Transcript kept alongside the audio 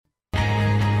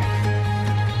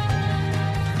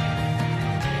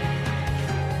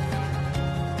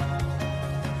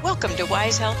Welcome to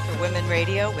Wise Health for Women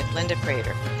Radio with Linda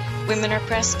Prater. Women are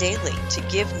pressed daily to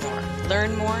give more,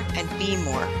 learn more, and be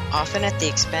more, often at the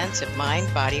expense of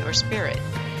mind, body, or spirit.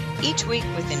 Each week,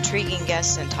 with intriguing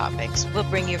guests and topics, we'll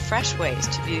bring you fresh ways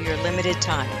to view your limited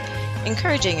time,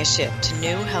 encouraging a shift to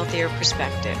new, healthier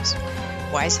perspectives.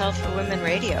 Wise Health for Women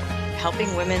Radio,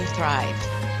 helping women thrive.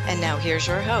 And now here's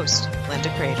your host,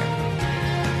 Linda Prater.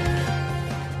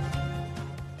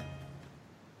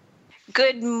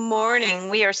 Good morning.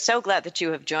 We are so glad that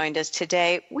you have joined us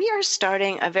today. We are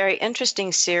starting a very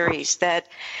interesting series that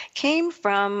came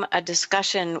from a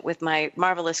discussion with my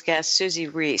marvelous guest, Susie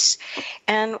Reese.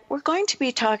 And we're going to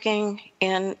be talking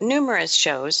in numerous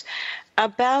shows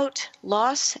about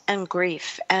loss and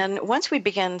grief. And once we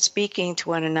began speaking to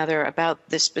one another about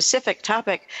this specific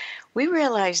topic, we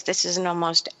realized this is an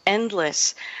almost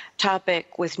endless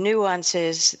topic with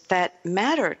nuances that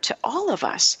matter to all of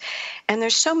us. And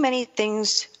there's so many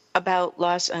things about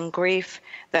loss and grief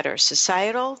that are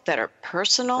societal, that are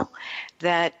personal,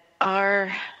 that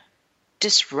are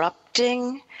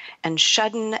disrupting and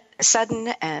sudden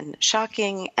and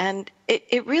shocking. And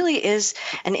it really is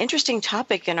an interesting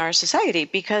topic in our society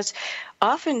because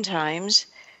oftentimes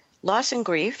loss and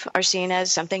grief are seen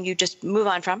as something you just move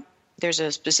on from. There's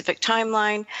a specific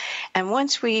timeline. And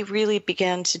once we really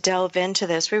began to delve into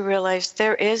this, we realized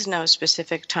there is no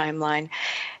specific timeline,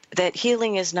 that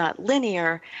healing is not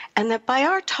linear, and that by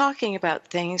our talking about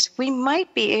things, we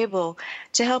might be able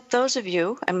to help those of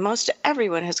you, and most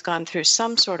everyone has gone through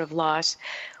some sort of loss,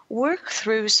 work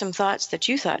through some thoughts that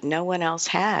you thought no one else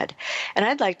had. And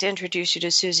I'd like to introduce you to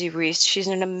Susie Reese. She's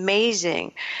an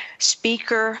amazing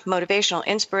speaker, motivational,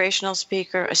 inspirational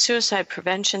speaker, a suicide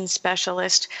prevention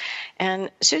specialist. And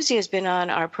Susie has been on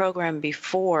our program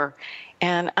before.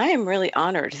 And I am really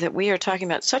honored that we are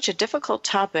talking about such a difficult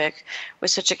topic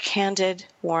with such a candid,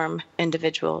 warm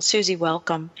individual. Susie,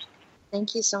 welcome.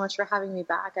 Thank you so much for having me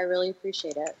back. I really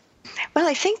appreciate it. Well,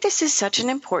 I think this is such an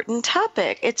important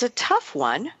topic. It's a tough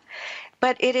one,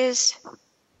 but it is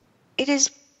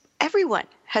everyone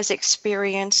has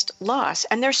experienced loss.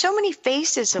 And there's so many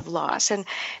faces of loss. And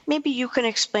maybe you can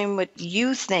explain what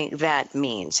you think that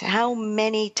means, how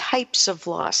many types of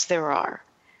loss there are.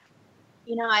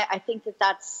 You know, I think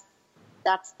that's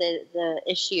the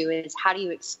issue is how do you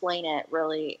explain it,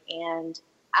 really? And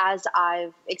as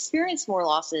I've experienced more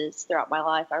losses throughout my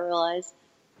life, I realize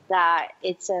that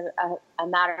it's a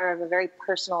matter of a very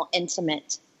personal,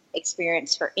 intimate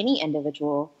experience for any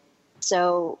individual.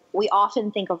 So we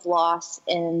often think of loss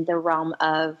in the realm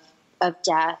of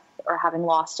death or having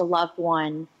lost a loved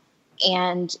one.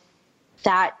 And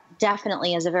that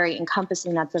definitely is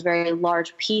that's a very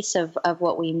large piece of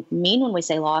what we mean when we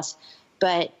say loss.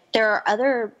 But there are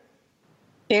other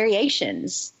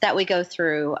variations that we go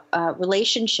through,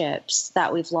 relationships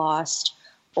that we've lost,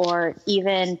 or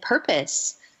even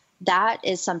purpose. That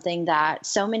is something that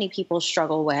so many people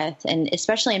struggle with. And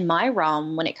especially in my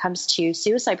realm, when it comes to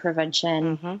suicide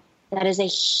prevention, that is a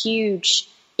huge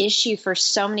issue for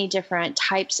so many different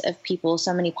types of people,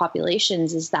 so many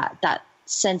populations, is that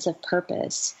sense of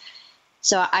purpose.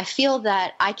 So I feel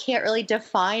that I can't really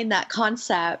define that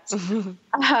concept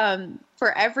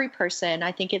for every person.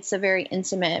 I think it's a very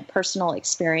intimate, personal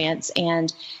experience,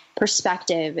 and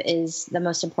perspective is the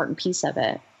most important piece of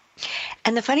it.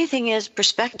 And the funny thing is,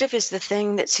 perspective is the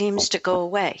thing that seems to go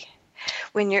away.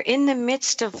 When you're in the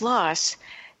midst of loss,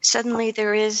 suddenly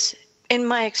there is, in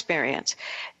my experience,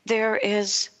 there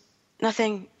is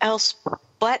nothing else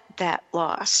but that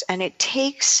loss. And it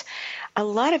takes a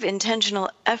lot of intentional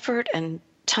effort and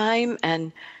time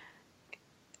and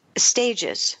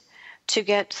stages to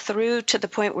get through to the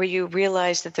point where you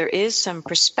realize that there is some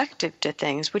perspective to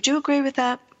things. Would you agree with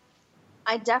that?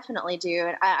 I definitely do.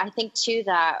 And I think, too,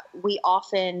 that we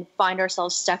often find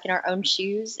ourselves stuck in our own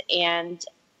shoes. And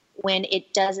when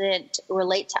it doesn't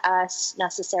relate to us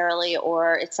necessarily,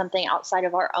 or it's something outside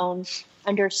of our own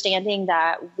understanding,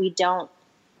 that we don't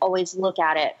always look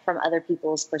at it from other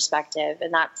people's perspective.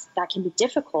 And that can be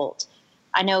difficult.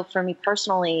 I know for me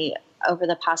personally, over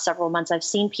the past several months, I've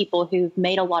seen people who've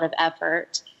made a lot of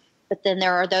effort, but then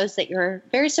there are those that you're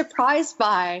very surprised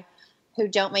by who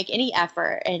don't make any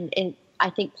effort. And I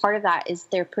think part of that is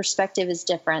their perspective is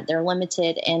different. They're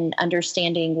limited in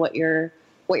understanding what you're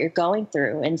going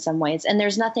through in some ways. And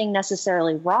there's nothing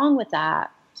necessarily wrong with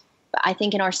that. But I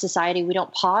think in our society, we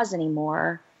don't pause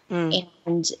anymore.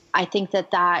 And I think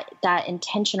that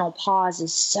intentional pause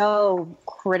is so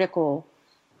critical,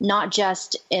 not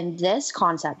just in this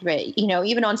concept, but, you know,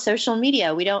 even on social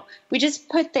media, we just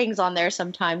put things on there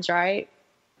sometimes, right?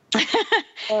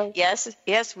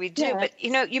 Yes, we do. Yeah. But,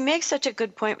 you know, you make such a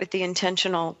good point with the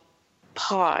intentional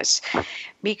pause,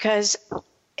 because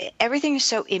everything is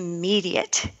so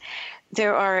immediate.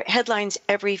 There are headlines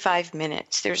every 5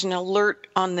 minutes. There's an alert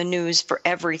on the news for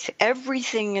everything.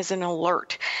 Everything is an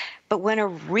alert. But when a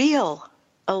real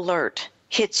alert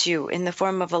hits you in the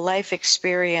form of a life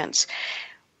experience,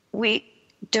 we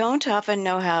don't often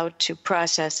know how to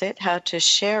process it, how to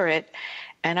share it.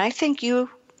 And I think you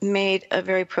made a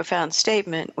very profound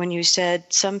statement when you said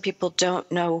some people don't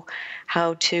know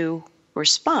how to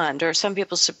respond, or some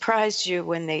people surprised you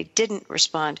when they didn't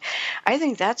respond. I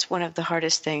think that's one of the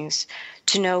hardest things,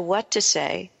 to know what to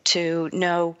say, to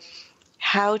know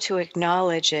how to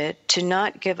acknowledge it, to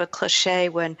not give a cliche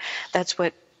when that's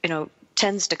what,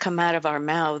 tends to come out of our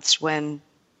mouths when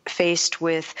faced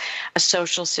with a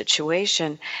social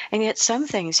situation. And yet some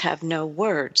things have no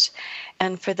words.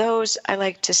 And for those, I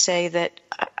like to say that,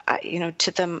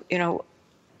 to them,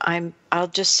 I'll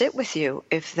just sit with you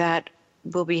if that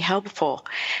will be helpful,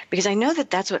 because I know that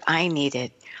that's what I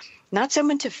needed. Not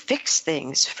someone to fix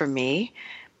things for me,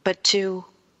 but to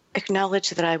acknowledge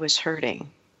that I was hurting.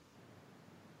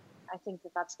 I think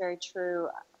that that's very true.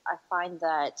 I find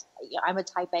that I'm a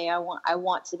type A. I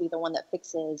want to be the one that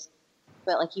fixes.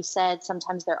 But like you said,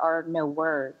 sometimes there are no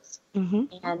words. Mm-hmm.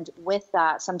 And with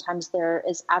that, sometimes there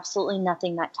is absolutely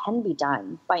nothing that can be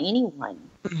done by anyone.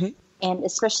 Mm-hmm. And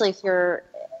especially if you're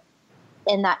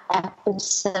in that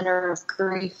epicenter of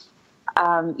grief,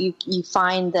 you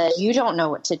find that you don't know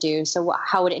what to do. So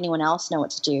how would anyone else know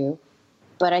what to do?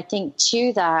 But I think,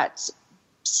 too, that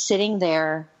sitting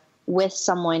there with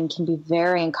someone can be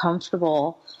very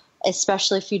uncomfortable,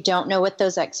 especially if you don't know what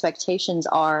those expectations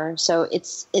are. So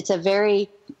it's a very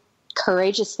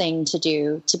courageous thing to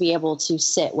do, to be able to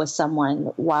sit with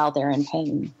someone while they're in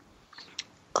pain.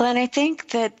 Glenn, I think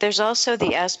that there's also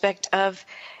the aspect of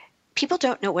people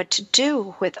don't know what to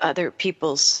do with other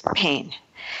people's pain.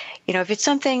 If it's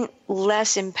something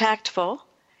less impactful,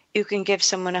 you can give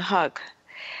someone a hug.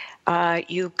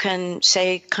 You can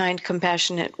say kind,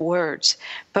 compassionate words.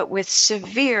 But with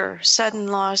severe, sudden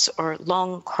loss or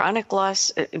long, chronic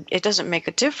loss, it doesn't make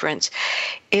a difference.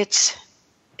 It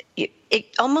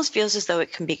almost feels as though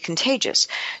it can be contagious.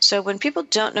 So when people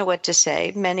don't know what to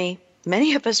say, many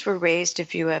of us were raised,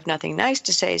 if you have nothing nice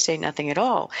to say nothing at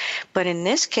all. But in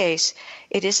this case,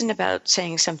 it isn't about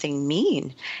saying something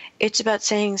mean. It's about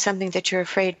saying something that you're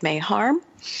afraid may harm,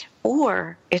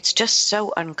 or it's just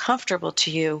so uncomfortable to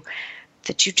you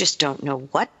that you just don't know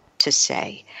what to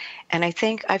say. And I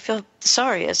think I feel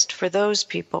sorriest for those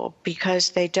people,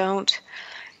 because they don't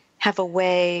have a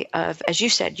way of, as you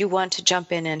said, you want to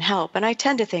jump in and help. And I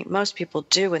tend to think most people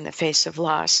do in the face of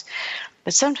loss.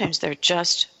 But sometimes there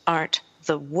just aren't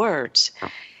the words,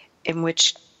 in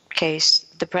which case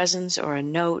the presence or a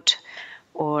note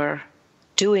or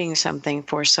doing something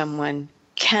for someone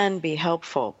can be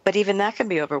helpful. But even that can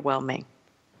be overwhelming.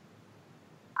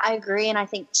 I agree. And I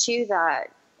think, too,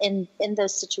 that in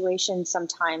those situations,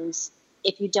 sometimes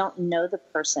if you don't know the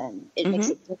person, it makes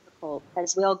it difficult,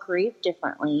 because we all grieve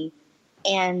differently.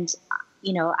 And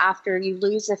after you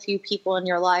lose a few people in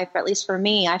your life, or at least for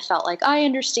me, I felt like I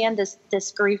understand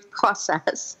this grief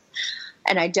process,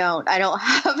 and I don't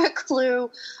have a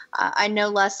clue. I know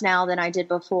less now than I did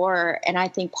before. And I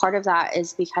think part of that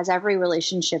is because every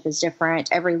relationship is different.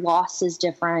 Every loss is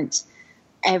different.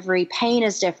 Every pain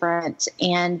is different.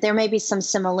 And there may be some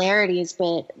similarities,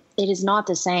 but it is not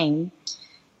the same.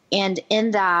 And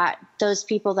in that, those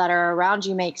people that are around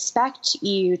you may expect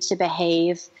you to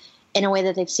behave in a way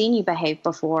that they've seen you behave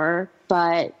before,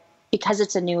 but because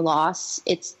it's a new loss,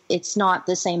 it's not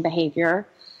the same behavior.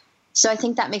 So I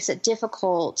think that makes it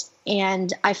difficult.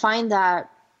 And I find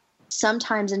that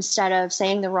sometimes, instead of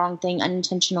saying the wrong thing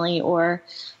unintentionally or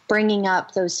bringing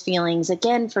up those feelings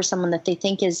again for someone that they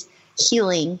think is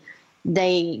healing,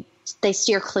 they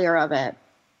steer clear of it.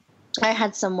 I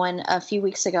had someone a few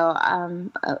weeks ago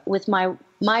with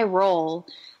my role.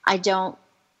 I don't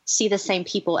see the same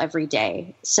people every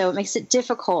day. So it makes it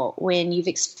difficult when you've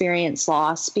experienced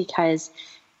loss, because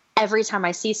every time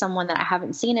I see someone that I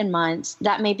haven't seen in months,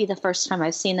 that may be the first time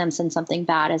I've seen them since something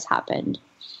bad has happened.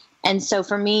 And so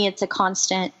for me, it's a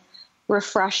constant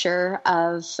refresher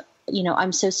of,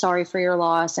 I'm so sorry for your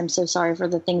loss. I'm so sorry for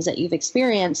the things that you've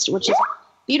experienced, which is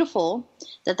beautiful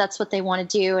that that's what they want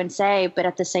to do and say. But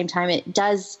at the same time,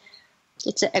 it's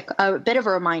a bit of a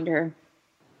reminder.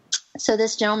 So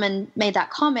this gentleman made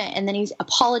that comment, and then he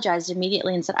apologized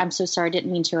immediately and said, "I'm so sorry, I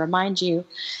didn't mean to remind you."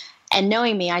 And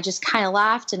knowing me, I just kind of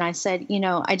laughed and I said,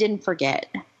 I didn't forget.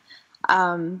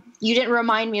 You didn't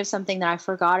remind me of something that I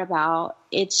forgot about.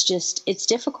 It's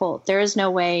difficult. There is no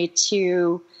way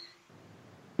to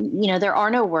there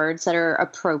are no words that are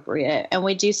appropriate. And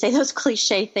we do say those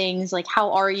cliche things like,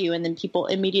 how are you? And then people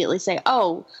immediately say,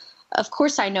 oh, of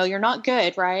course I know you're not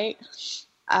good, right?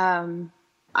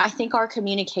 I think our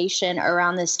communication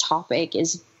around this topic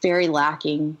is very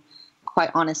lacking, quite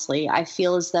honestly. I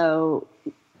feel as though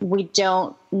we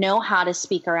don't know how to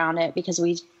speak around it because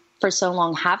we for so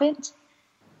long haven't.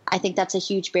 I think that's a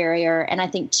huge barrier. And I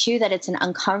think, too, that it's an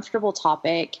uncomfortable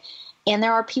topic. And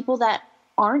there are people that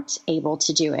aren't able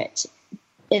to do it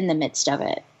in the midst of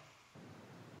it.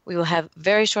 We will have a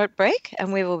very short break,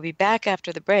 and we will be back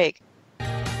after the break.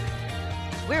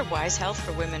 We're Wise Health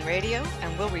for Women Radio,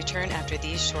 and we'll return after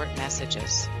these short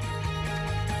messages.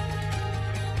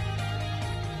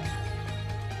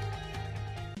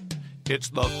 It's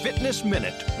the Fitness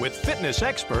Minute with fitness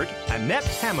expert Annette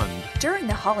Hammond. During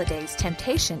the holidays,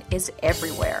 temptation is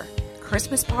everywhere.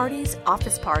 Christmas parties,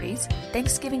 office parties,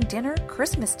 Thanksgiving dinner,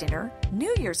 Christmas dinner,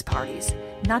 New Year's parties,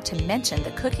 not to mention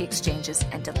the cookie exchanges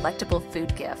and delectable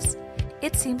food gifts.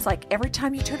 It seems like every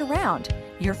time you turn around,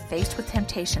 you're faced with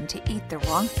temptation to eat the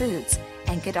wrong foods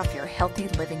and get off your healthy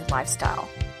living lifestyle.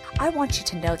 I want you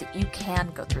to know that you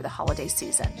can go through the holiday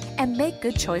season and make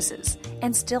good choices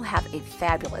and still have a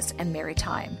fabulous and merry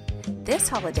time. This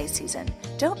holiday season,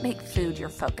 don't make food your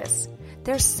focus.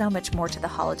 There's so much more to the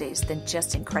holidays than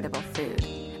just incredible food.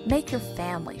 Make your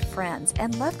family, friends,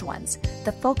 and loved ones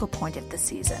the focal point of the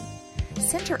season.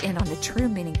 Center in on the true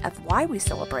meaning of why we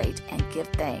celebrate and give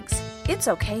thanks. It's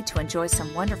okay to enjoy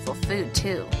some wonderful food,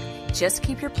 too. Just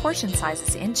keep your portion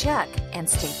sizes in check and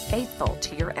stay faithful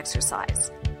to your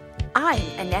exercise. I'm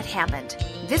Annette Hammond.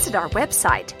 Visit our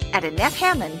website at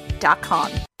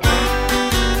AnnetteHammond.com.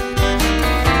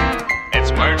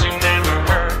 It's words you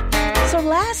never heard. So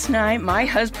last night, my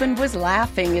husband was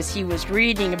laughing as he was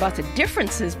reading about the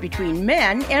differences between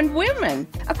men and women.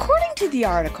 According to the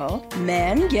article,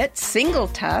 men get single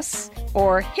tusks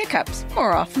or hiccups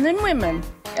more often than women.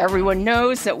 Everyone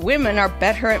knows that women are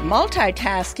better at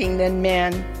multitasking than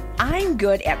men. I'm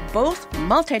good at both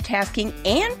multitasking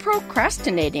and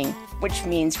procrastinating, which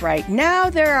means right now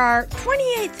there are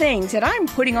 28 things that I'm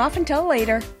putting off until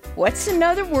later. What's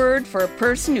another word for a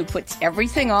person who puts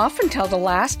everything off until the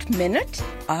last minute?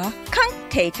 A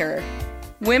cunctator.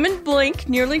 Women blink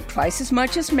nearly twice as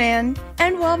much as men,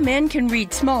 and while men can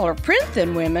read smaller print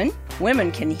than women,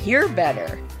 women can hear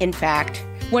better. In fact,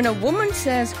 when a woman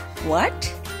says,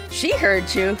 "What?" she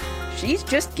heard you. She's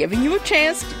just giving you a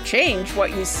chance to change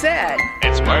what you said.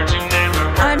 It's words you never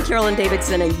heard. I'm Carolyn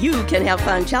Davidson, and you can have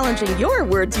fun challenging your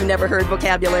words you never heard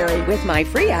vocabulary with my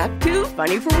free app, Too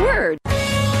Funny for Words.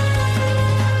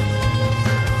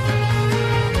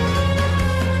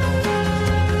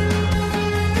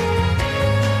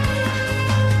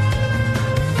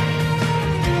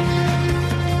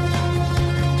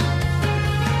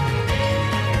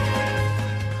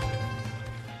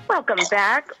 Welcome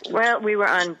back. Well, we were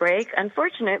on break.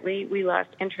 Unfortunately, we lost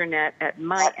internet at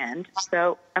my end,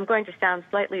 so I'm going to sound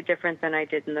slightly different than I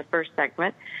did in the first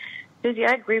segment. Susie,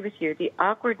 I agree with you. The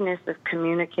awkwardness of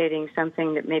communicating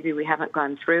something that maybe we haven't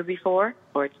gone through before,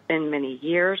 or it's been many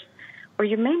years, or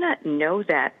you may not know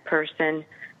that person,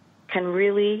 can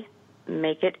really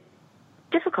make it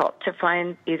difficult to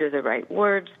find either the right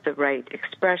words, the right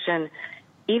expression,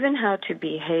 even how to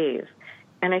behave.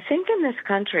 And I think in this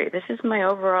country, this is my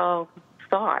overall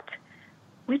thought,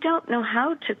 we don't know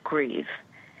how to grieve.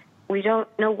 We don't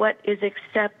know what is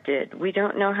accepted. We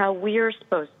don't know how we are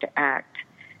supposed to act.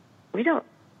 We don't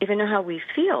even know how we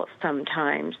feel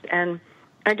sometimes. And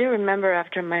I do remember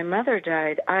after my mother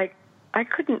died, I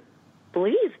couldn't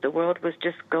believe the world was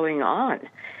just going on.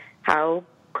 How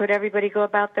could everybody go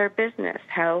about their business?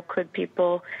 How could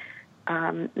people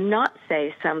not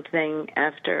say something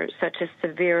after such a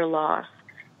severe loss?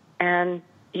 And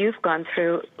you've gone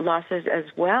through losses as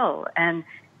well, and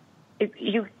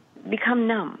you become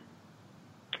numb.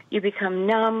 You become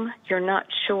numb. You're not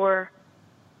sure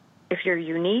if you're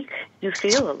unique. You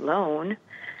feel alone.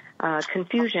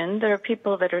 Confusion. There are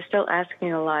people that are still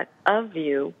asking a lot of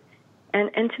you.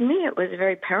 And to me, it was a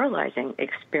very paralyzing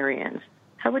experience.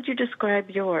 How would you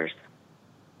describe yours?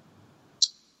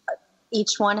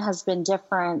 Each one has been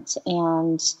different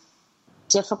and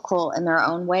difficult in their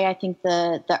own way. I think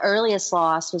the earliest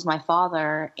loss was my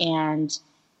father, and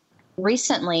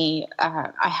recently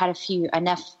I had a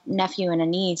nephew and a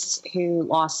niece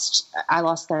who I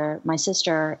lost my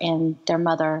sister and their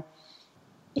mother.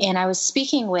 And I was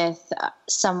speaking with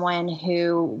someone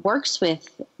who works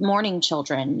with mourning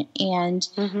children, and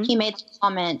he made a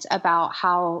comment about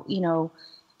how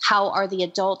are the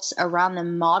adults around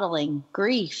them modeling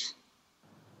grief,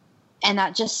 and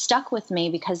that just stuck with me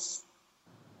because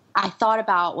I thought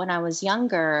about when I was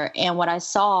younger and what I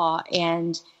saw,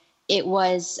 and it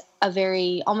was a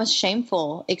very almost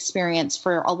shameful experience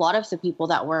for a lot of the people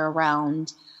that were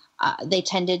around. They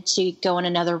tended to go in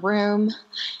another room.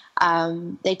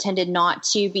 They tended not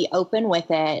to be open with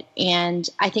it. And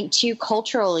I think too,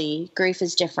 culturally, grief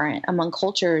is different among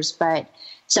cultures. But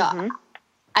so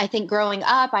I think growing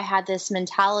up, I had this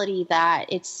mentality that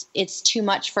it's too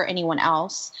much for anyone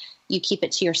else. You keep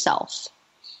it to yourself.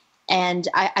 And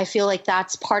I feel like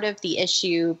that's part of the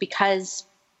issue, because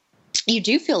you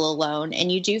do feel alone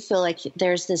and you do feel like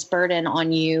there's this burden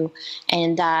on you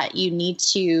and that you need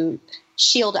to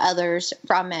shield others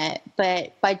from it.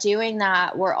 But by doing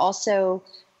that, we're also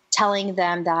telling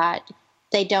them that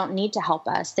they don't need to help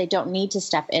us. They don't need to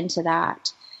step into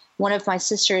that. One of my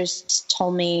sisters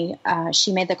told me,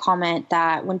 she made the comment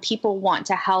that when people want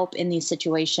to help in these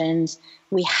situations,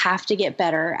 we have to get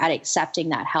better at accepting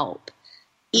that help,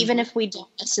 even if we don't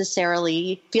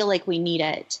necessarily feel like we need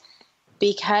it.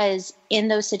 Because in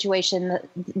those situations,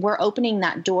 we're opening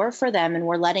that door for them and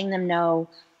we're letting them know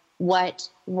what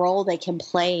role they can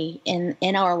play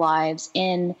in our lives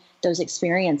in those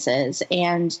experiences.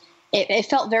 And it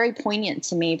felt very poignant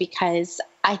to me, because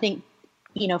I think,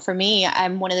 you know, for me,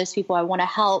 I'm one of those people, I want to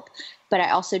help, but I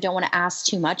also don't want to ask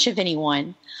too much of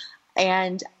anyone.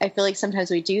 And I feel like sometimes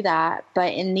we do that.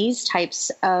 But in these types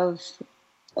of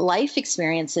life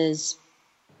experiences,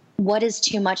 what is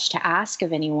too much to ask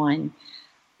of anyone?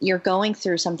 You're going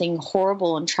through something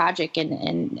horrible and tragic,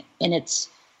 and it's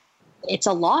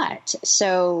a lot.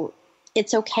 So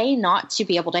it's okay not to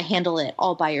be able to handle it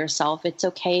all by yourself. It's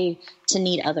okay to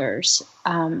need others.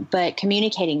 But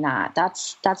communicating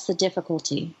that's the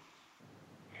difficulty.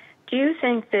 Do you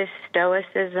think this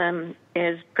stoicism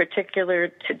is particular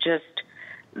to just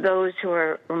those who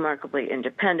are remarkably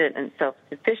independent and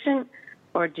self-sufficient,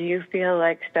 or do you feel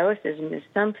like stoicism is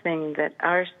something that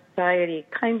our society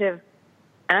kind of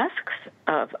asks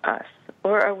of us,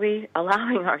 or are we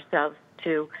allowing ourselves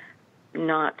to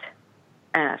not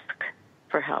ask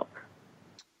for help?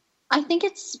 I think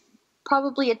it's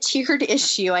probably a tiered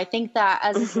issue. I think that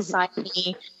as a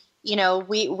society, you know,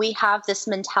 we have this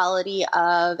mentality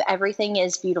of everything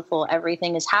is beautiful,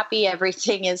 everything is happy,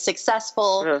 everything is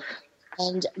successful. Ugh.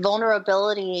 And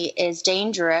vulnerability is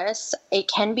dangerous. It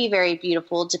can be very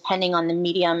beautiful depending on the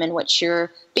medium in which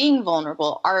you're being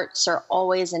vulnerable. Arts are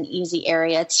always an easy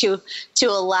area to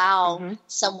allow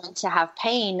someone to have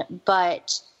pain.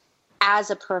 But as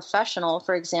a professional,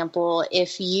 for example,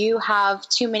 if you have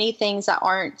too many things that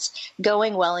aren't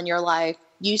going well in your life,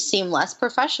 you seem less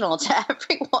professional to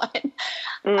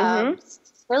everyone. It's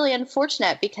really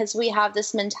unfortunate, because we have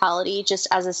this mentality just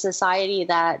as a society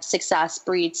that success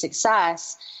breeds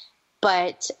success.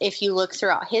 But if you look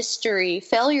throughout history,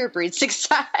 failure breeds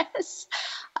success.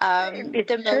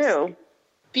 It's true.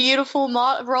 Beautiful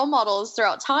role models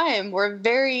throughout time were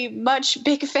very much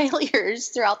big failures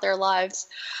throughout their lives.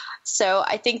 So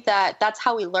I think that that's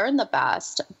how we learn the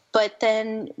best. But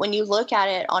then when you look at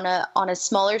it on a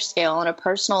smaller scale, on a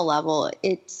personal level,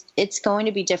 it's going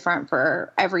to be different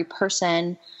for every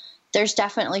person. There's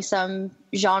definitely some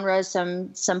genres,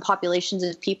 some populations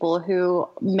of people who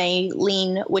may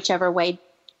lean whichever way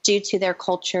due to their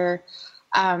culture.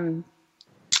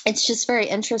 It's just very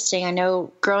interesting. I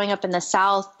know growing up in the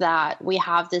South that we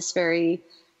have this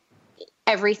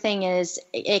everything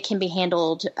it can be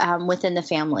handled within the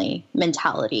family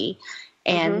mentality.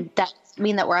 And that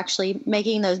mean that we're actually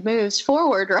making those moves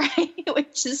forward, right? We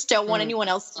just don't want anyone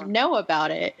else to know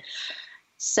about it.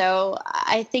 So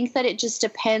I think that it just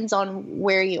depends on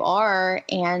where you are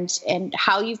and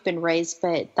how you've been raised.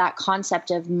 But that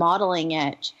concept of modeling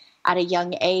it at a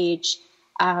young age,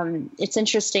 it's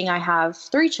interesting. I have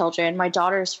 3 children. My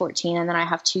daughter is 14, and then I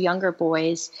have 2 younger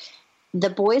boys. The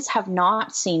boys have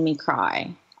not seen me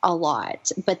cry a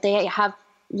lot, but they have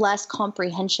less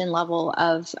comprehension level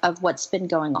of what's been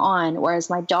going on. Whereas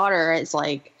my daughter is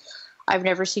like, I've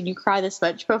never seen you cry this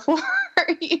much before,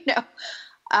 you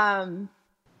know?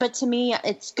 But to me,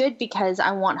 it's good because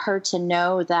I want her to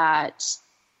know that,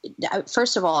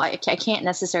 first of all, I can't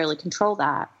necessarily control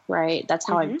that, right? That's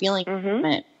how I'm feeling from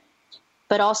it.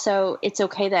 But also it's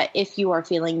okay that if you are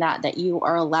feeling that you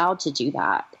are allowed to do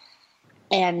that.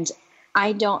 And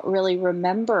I don't really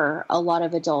remember a lot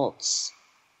of adults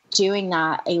doing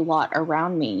that a lot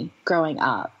around me growing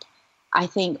up. I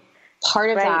think part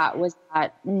of that was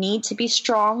that need to be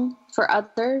strong for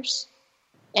others.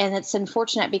 And it's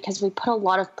unfortunate because we put a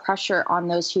lot of pressure on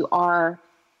those who are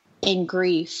in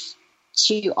grief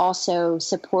to also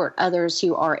support others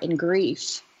who are in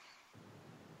grief.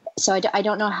 So I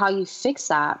don't know how you fix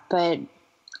that, but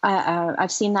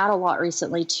I've seen that a lot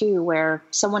recently too, where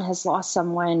someone has lost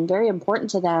someone very important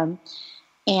to them,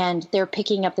 and they're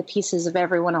picking up the pieces of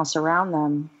everyone else around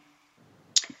them.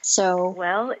 So,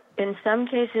 well, in some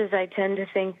cases, I tend to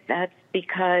think that's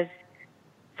because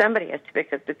somebody has to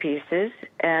pick up the pieces,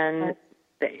 and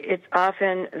it's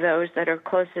often those that are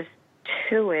closest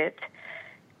to it.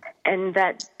 And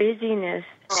that busyness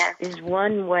is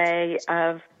one way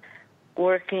of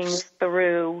working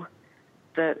through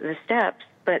the steps.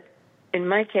 But in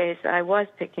my case, I was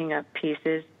picking up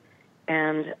pieces,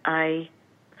 and I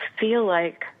feel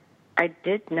like I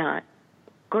did not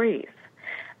grieve.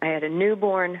 I had a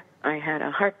newborn. I had a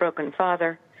heartbroken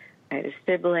father. I had a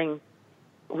sibling.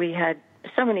 We had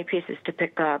so many pieces to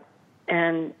pick up,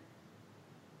 and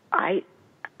I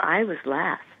was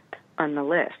last on the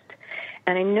list.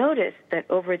 And I noticed that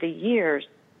over the years,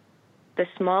 the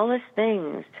smallest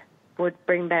things would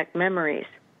bring back memories,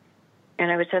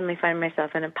 and I would suddenly find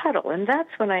myself in a puddle. And that's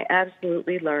when I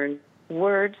absolutely learned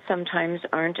words sometimes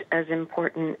aren't as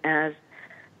important as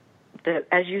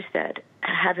as you said,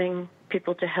 having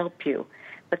people to help you.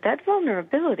 But that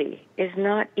vulnerability is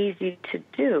not easy to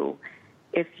do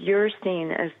if you're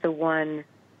seen as the one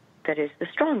that is the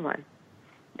strong one,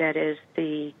 that is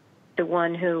the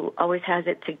one who always has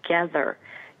it together.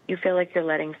 You feel like you're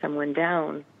letting someone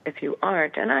down if you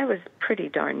aren't. And I was pretty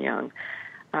darn young.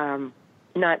 I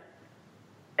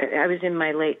was in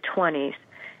my late 20s,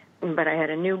 but I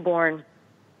had a newborn,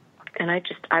 and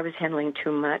I was handling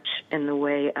too much in the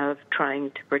way of trying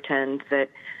to pretend that,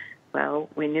 well,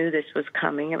 we knew this was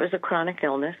coming. It was a chronic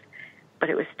illness,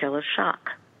 but it was still a shock.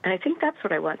 And I think that's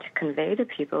what I want to convey to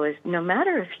people is no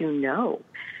matter if you know,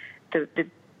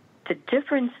 the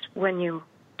difference when you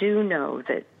do know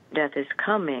that death is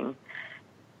coming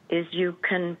is you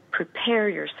can prepare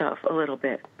yourself a little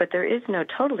bit, but there is no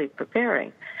totally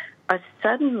preparing. A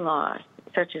sudden loss,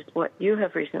 such as what you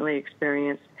have recently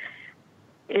experienced,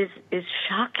 is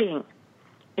shocking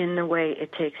in the way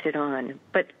it takes it on.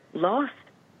 But loss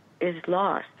is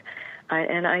loss,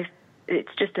 it's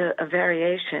just a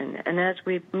variation. And as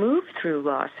we move through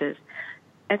losses,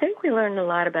 I think we learn a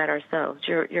lot about ourselves.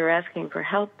 You're asking for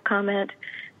help comment,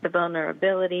 the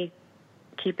vulnerability,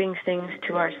 keeping things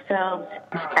to ourselves,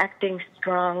 acting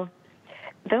strong.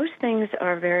 Those things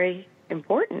are very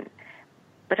important.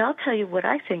 But I'll tell you what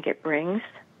I think it brings.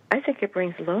 I think it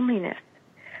brings loneliness.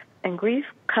 And grief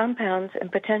compounds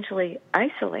and potentially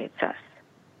isolates us.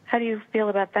 How do you feel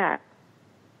about that?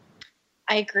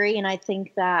 I agree, and I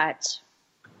think that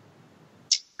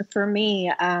for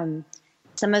me,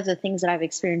 some of the things that I've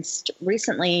experienced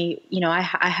recently, I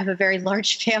have a very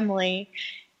large family,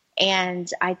 and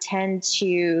I tend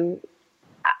to,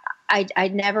 I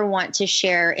never want to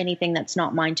share anything that's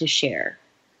not mine to share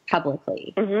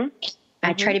publicly. Mm-hmm.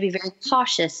 I try to be very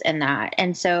cautious in that.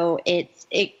 And so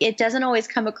it doesn't always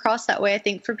come across that way. I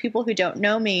think for people who don't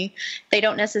know me, they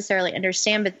don't necessarily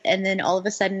understand. And then all of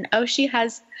a sudden, she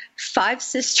has 5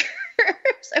 sisters.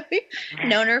 So we've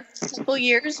known her for several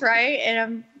years, right?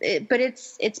 And but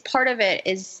it's part of it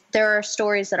is there are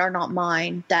stories that are not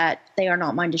mine, that they are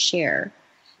not mine to share.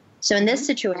 So in this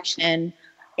situation,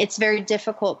 it's very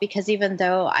difficult because even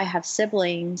though I have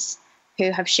siblings who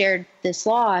have shared this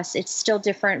loss, it's still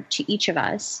different to each of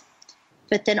us.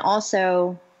 But then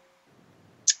also,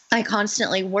 I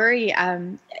constantly worry,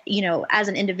 as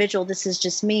an individual, this is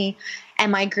just me.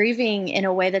 Am I grieving in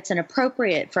a way that's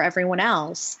inappropriate for everyone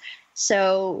else?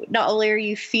 So not only are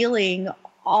you feeling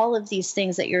all of these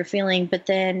things that you're feeling, but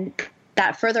then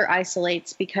that further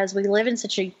isolates because we live in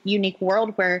such a unique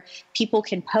world where people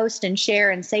can post and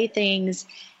share and say things.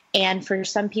 And for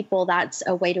some people, that's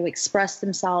a way to express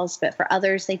themselves. But for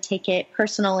others, they take it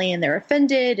personally and they're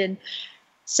offended. And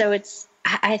so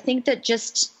I think that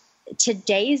just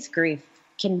today's grief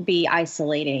can be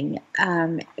isolating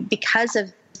because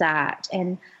of that.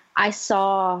 And I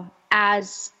saw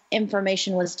as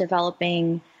information was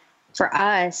developing for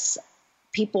us,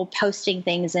 people posting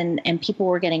things and people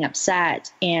were getting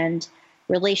upset and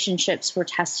relationships were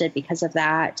tested because of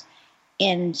that.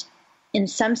 And in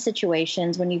some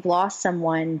situations, when you've lost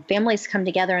someone, families come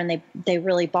together and they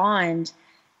really bond.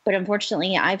 But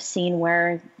unfortunately, I've seen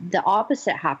where the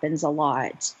opposite happens a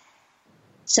lot.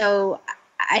 So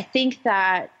I think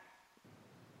that,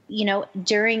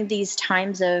 during these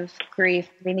times of grief,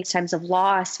 during these times of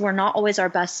loss, we're not always our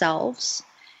best selves.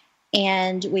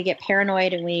 And we get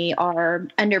paranoid and we are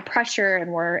under pressure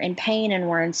and we're in pain and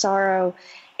we're in sorrow.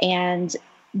 And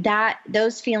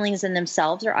those feelings in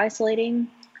themselves are isolating.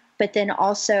 But then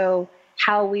also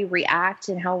how we react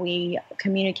and how we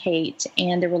communicate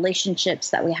and the relationships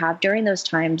that we have during those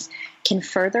times can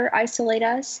further isolate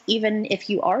us, even if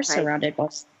you are surrounded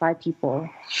by people.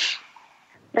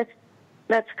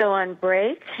 Let's go on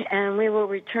break, and we will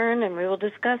return and we will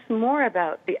discuss more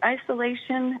about the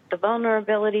isolation, the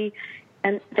vulnerability,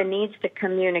 and the needs to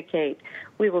communicate.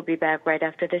 We will be back right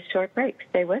after this short break.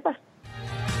 Stay with us.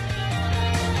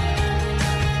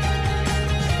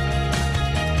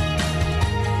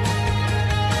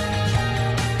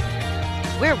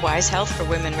 We're Wise Health for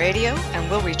Women Radio,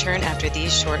 and we'll return after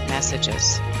these short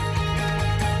messages.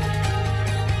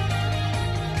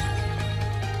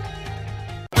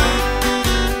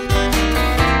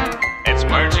 It's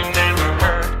Marching Never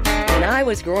Heard. When I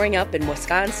was growing up in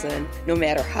Wisconsin, no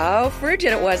matter how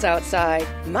frigid it was outside,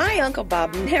 my Uncle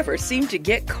Bob never seemed to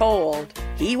get cold.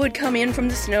 He would come in from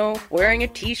the snow wearing a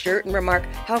t-shirt and remark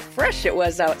how fresh it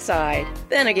was outside.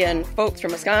 Then again, folks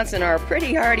from Wisconsin are a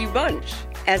pretty hardy bunch.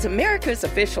 As America's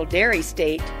official dairy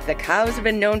state, the cows have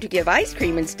been known to give ice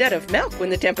cream instead of milk when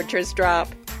the temperatures drop.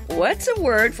 What's a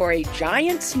word for a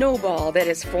giant snowball that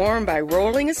is formed by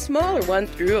rolling a smaller one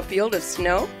through a field of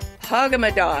snow?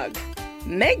 Hog-a-ma-dog.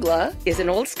 Megla is an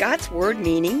old Scots word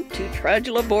meaning to trudge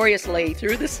laboriously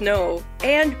through the snow.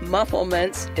 And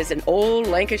mufflements is an old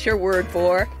Lancashire word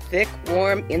for thick,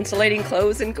 warm, insulating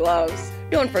clothes and gloves.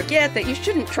 Don't forget that you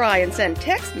shouldn't try and send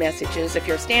text messages if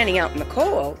you're standing out in the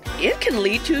cold. It can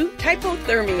lead to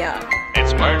hypothermia.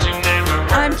 It's Marching Never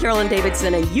Heard. I'm Carolyn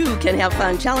Davidson, and you can have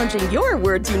fun challenging your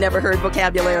words you never heard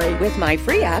vocabulary with my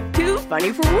free app, Too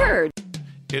Funny for Words.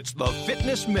 It's the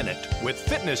Fitness Minute with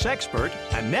fitness expert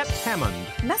Annette Hammond.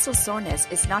 Muscle soreness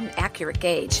is not an accurate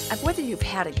gauge of whether you've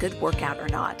had a good workout or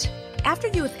not. After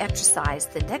you have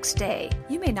exercised the next day,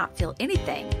 you may not feel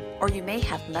anything, or you may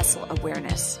have muscle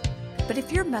awareness. But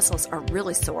if your muscles are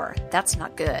really sore, that's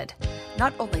not good.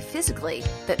 Not only physically,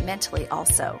 but mentally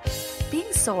also.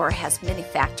 Being sore has many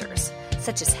factors,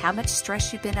 such as how much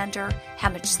stress you've been under, how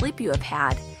much sleep you have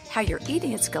had, how your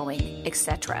eating is going,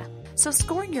 etc. So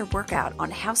scoring your workout on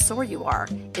how sore you are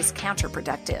is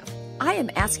counterproductive. I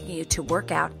am asking you to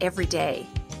work out every day.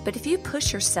 But if you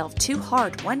push yourself too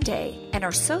hard one day and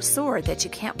are so sore that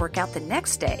you can't work out the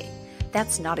next day,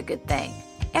 that's not a good thing.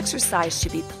 Exercise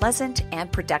should be pleasant and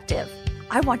productive.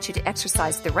 I want you to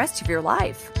exercise the rest of your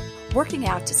life. Working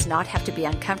out does not have to be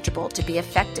uncomfortable to be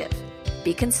effective.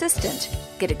 Be consistent,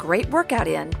 get a great workout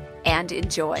in, and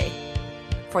enjoy.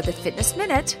 For the Fitness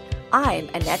Minute, I'm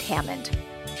Annette Hammond.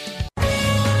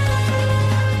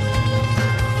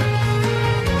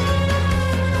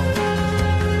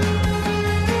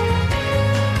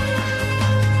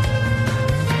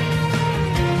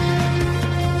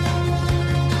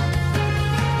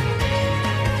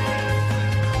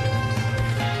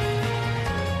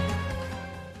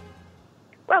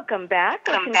 Welcome back.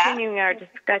 We're continuing our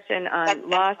discussion on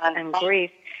loss and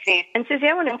grief. And Susie,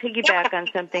 I want to piggyback on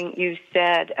something you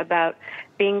said about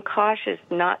being cautious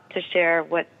not to share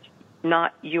what's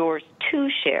not yours to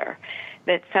share,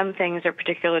 that some things are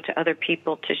particular to other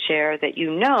people to share that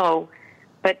you know,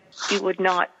 but you would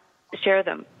not share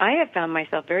them. I have found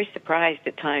myself very surprised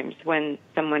at times when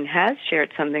someone has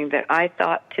shared something that I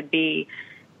thought to be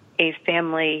a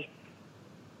family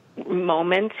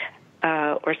moment,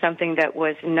 or something that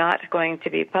was not going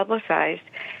to be publicized.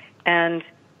 And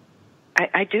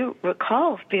I do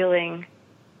recall feeling,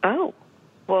 oh,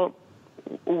 well,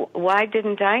 why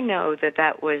didn't I know that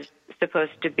that was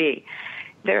supposed to be?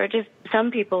 There are just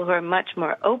some people who are much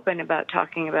more open about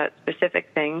talking about specific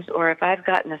things, or if I've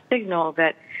gotten a signal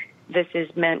that this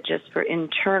is meant just for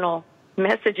internal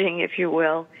messaging, if you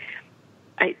will,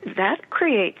 that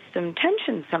creates some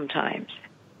tension sometimes.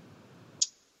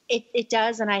 It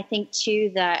does, and I think,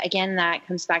 too, that, again, that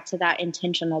comes back to that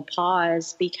intentional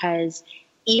pause, because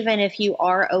even if you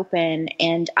are open,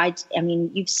 and I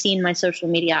mean, you've seen my social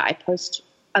media, I post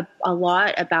a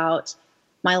lot about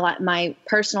my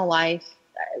personal life,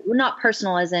 not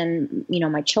personal as in,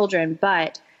 my children,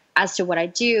 but as to what I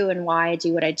do and why I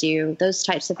do what I do, those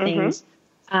types of things.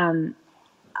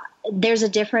 There's a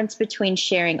difference between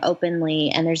sharing openly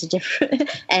and there's a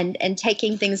different and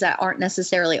taking things that aren't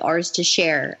necessarily ours to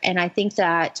share. And I think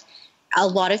that a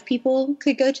lot of people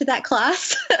could go to that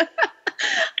class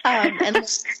and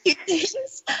things,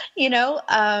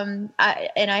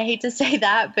 I hate to say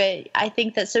that, but I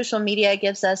think that social media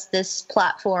gives us this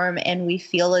platform and we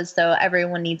feel as though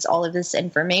everyone needs all of this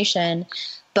information,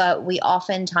 but we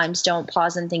oftentimes don't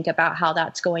pause and think about how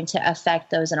that's going to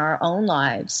affect those in our own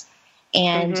lives.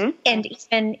 And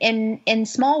even in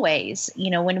small ways,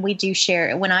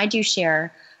 when I do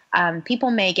share,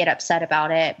 people may get upset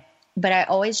about it. but I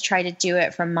always try to do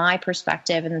it from my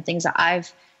perspective and the things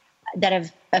that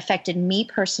have affected me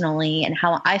personally and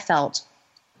how I felt,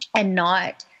 and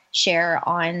not share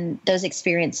on those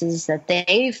experiences that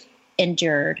they've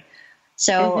endured.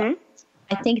 So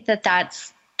I think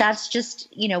that's just,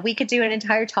 we could do an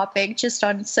entire topic just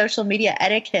on social media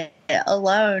etiquette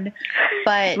alone,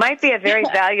 but might be a very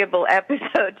valuable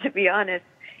episode, to be honest.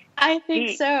 I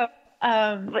think so.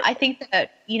 I think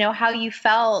that, how you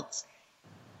felt,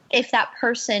 if that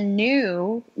person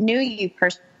knew you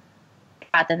personally,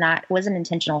 then that was an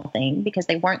intentional thing because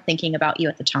they weren't thinking about you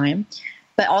at the time.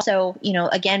 But also,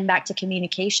 again, back to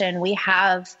communication, we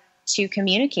have to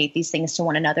communicate these things to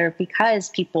one another because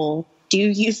people do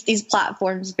use these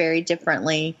platforms very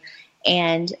differently.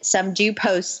 And some do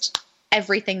post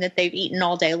everything that they've eaten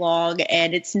all day long,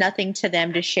 and it's nothing to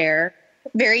them to share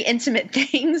very intimate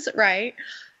things, right?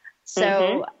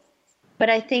 So, but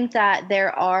I think that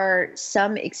there are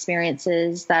some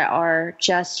experiences that are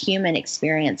just human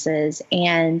experiences.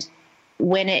 And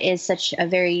when it is such a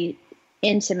very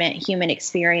intimate human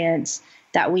experience,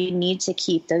 that we need to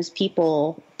keep those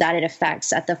people that it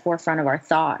affects at the forefront of our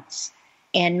thoughts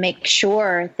and make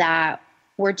sure that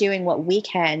we're doing what we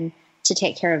can to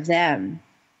take care of them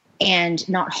and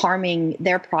not harming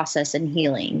their process and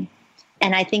healing.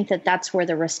 And I think that that's where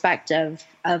the respect of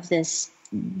this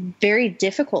very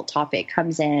difficult topic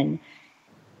comes in,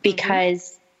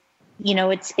 because,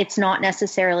 it's not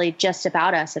necessarily just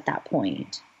about us at that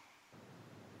point.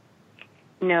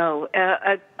 No,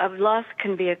 a loss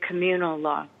can be a communal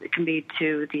loss. It can be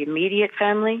to the immediate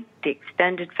family, the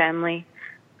extended family,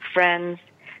 friends.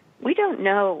 We don't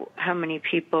know how many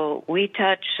people we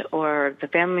touch or the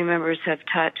family members have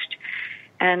touched.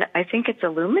 And I think it's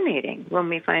illuminating when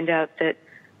we find out that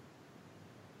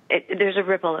there's a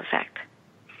ripple effect.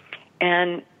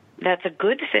 And that's a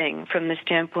good thing from the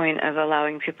standpoint of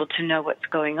allowing people to know what's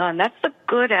going on. That's the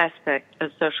good aspect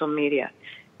of social media.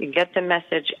 You get the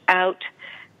message out.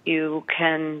 You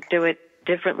can do it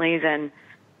differently than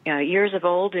years of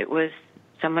old. It was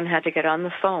someone had to get on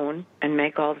the phone and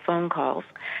make all the phone calls,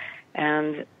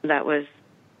 and that was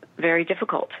very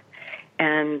difficult.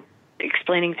 And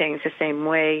explaining things the same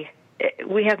way,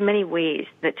 we have many ways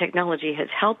that technology has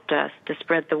helped us to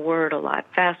spread the word a lot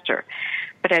faster.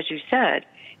 But as you said,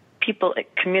 people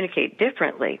communicate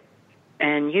differently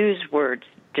and use words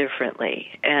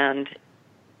differently, and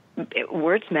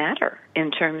words matter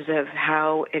in terms of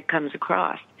how it comes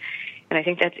across. And I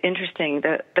think that's interesting.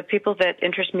 The people that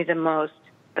interest me the most,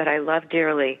 that I love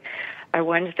dearly, are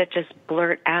ones that just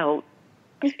blurt out,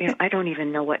 I don't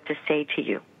even know what to say to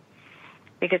you.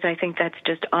 Because I think that's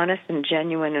just honest and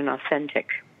genuine and authentic.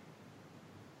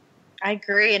 I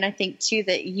agree. And I think too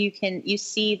that you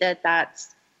see that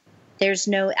there's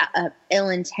no ill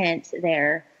intent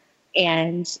there,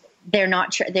 and they're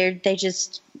not, they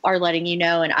just are letting you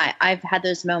know. And I've had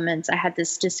those moments. I had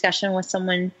this discussion with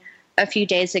someone a few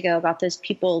days ago about those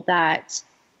people that,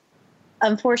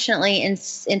 unfortunately,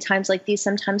 in times like these,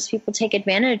 sometimes people take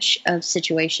advantage of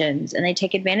situations, and they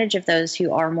take advantage of those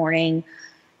who are mourning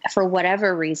for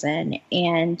whatever reason.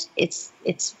 And it's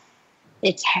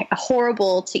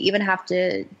horrible to even have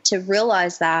to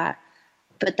realize that,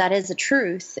 but that is the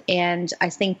truth. And I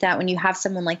think that when you have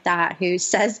someone like that who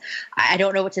says, I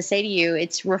don't know what to say to you,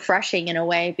 it's refreshing in a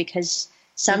way, because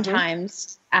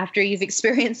sometimes after you've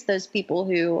experienced those people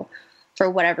who, for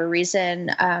whatever reason,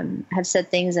 have said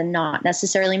things and not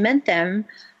necessarily meant them,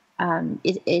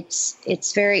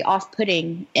 it's very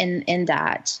off-putting in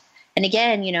that. And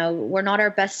again, we're not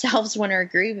our best selves when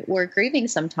we're grieving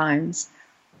sometimes.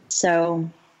 So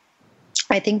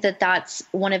I think that that's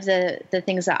one of the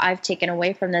things that I've taken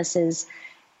away from this is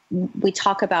we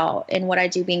talk about, in what I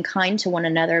do, being kind to one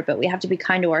another, but we have to be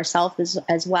kind to ourselves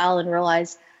as well, and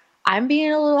realize I'm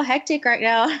being a little hectic right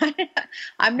now.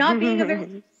 I'm not being a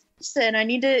very person. I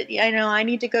need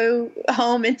to go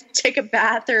home and take a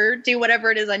bath or do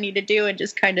whatever it is I need to do and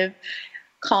just kind of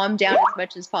calm down as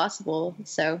much as possible.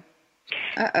 So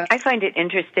I find it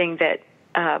interesting that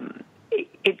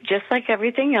it just like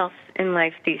everything else in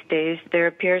life these days, there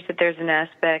appears that there's an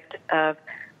aspect of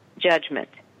judgment,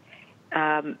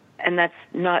 and that's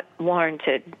not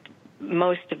warranted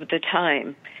most of the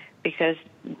time, because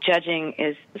judging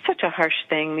is such a harsh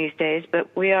thing these days.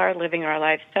 But we are living our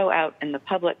lives so out in the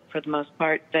public for the most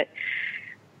part that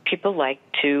people like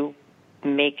to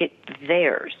make it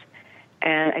theirs.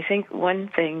 And I think one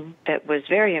thing that was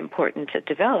very important to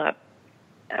develop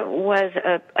was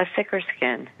a thicker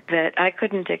skin, that I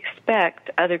couldn't expect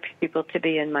other people to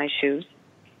be in my shoes.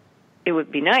 It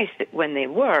would be nice when they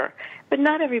were, but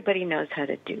not everybody knows how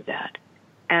to do that.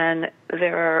 And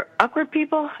there are awkward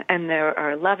people and there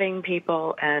are loving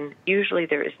people, and usually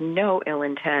there is no ill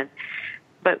intent.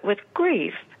 But with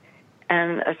grief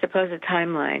and a supposed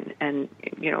timeline, and,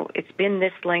 it's been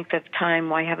this length of time,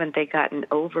 why haven't they gotten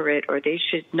over it, or they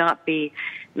should not be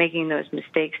making those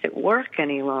mistakes at work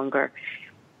any longer.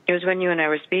 It was when you and I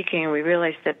were speaking, and we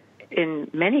realized that in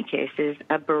many cases,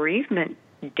 a bereavement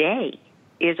day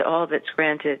is all that's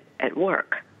granted at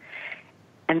work.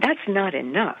 And that's not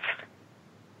enough.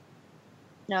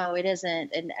 No, it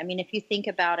isn't. And I mean, if you think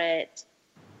about it,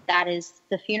 that is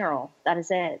the funeral. That is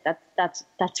it.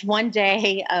 That's one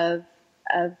day of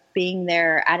being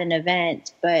there at an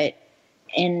event. But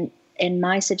in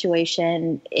my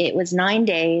situation, it was 9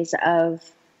 days of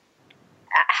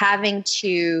having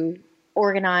to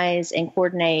organize and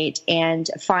coordinate and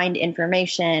find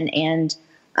information. And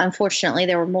unfortunately,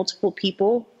 there were multiple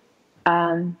people.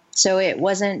 So it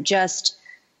wasn't just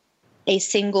a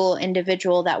single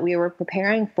individual that we were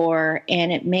preparing for,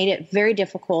 and it made it very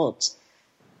difficult.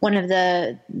 One of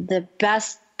the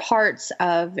best parts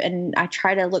of, and I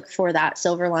try to look for that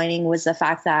silver lining, was the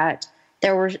fact that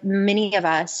there were many of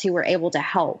us who were able to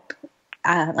help.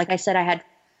 Like I said, I had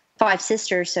 5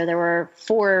 sisters, so there were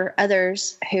 4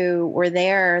 others who were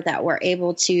there that were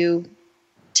able to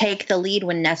take the lead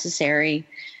when necessary.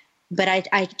 But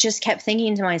I just kept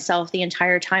thinking to myself the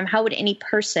entire time, how would any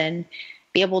person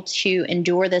be able to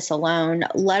endure this alone,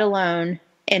 let alone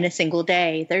in a single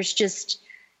day?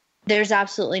 There's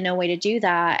absolutely no way to do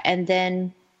that. And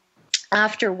then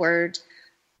afterward,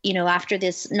 after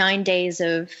this 9 days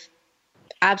of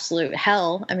absolute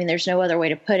hell, I mean, there's no other way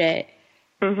to put it.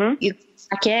 Mm-hmm. You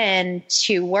back in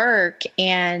to work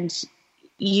and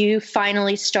you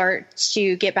finally start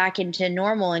to get back into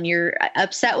normal, and you're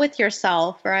upset with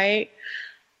yourself, right?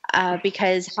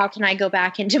 Because how can I go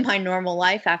back into my normal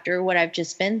life after what I've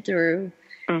just been through?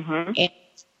 Mm-hmm. And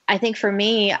I think for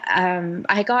me,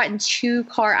 I got in 2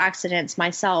 car accidents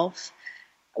myself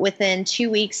within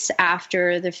 2 weeks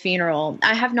after the funeral.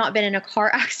 I have not been in a car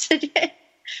accident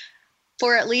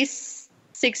for at least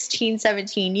 16,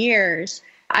 17 years.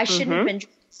 I shouldn't have been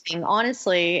driving,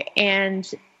 honestly. And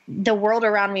the world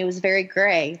around me was very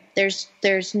gray.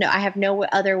 I have no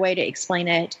other way to explain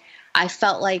it. I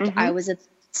felt like I was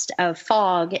of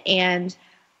fog. And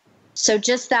so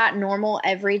just that normal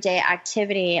everyday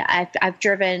activity, I've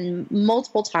driven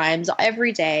multiple times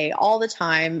every day, all the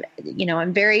time.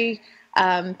 I'm very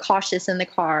cautious in the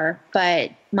car,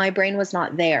 but my brain was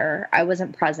not there. I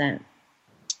wasn't present.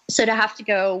 So to have to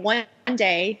go one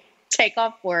day, take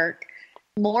off work,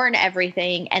 mourn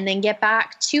everything, and then get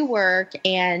back to work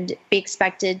and be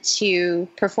expected to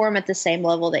perform at the same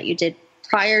level that you did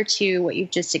prior to what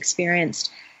you've just experienced,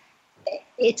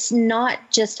 it's not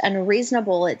just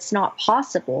unreasonable, it's not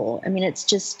possible. I mean, it's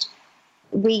just,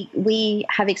 we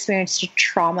have experienced a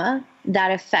trauma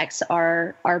that affects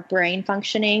our brain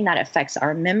functioning, that affects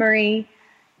our memory,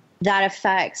 that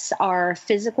affects our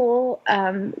physical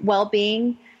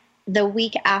well-being. The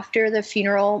week after the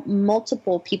funeral,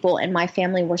 multiple people in my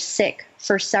family were sick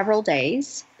for several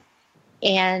days.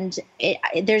 And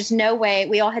there's no way,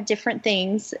 we all had different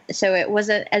things. So it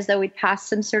wasn't as though we'd passed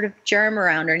some sort of germ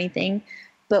around or anything,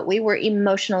 but we were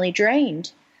emotionally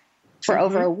drained for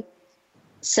over a week.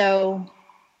 So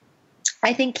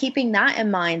I think keeping that in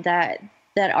mind, that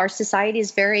our society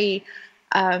is very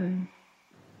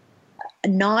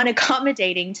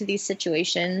non-accommodating to these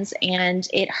situations, and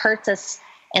it hurts us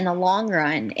in the long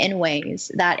run in ways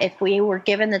that if we were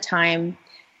given the time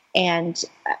and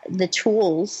the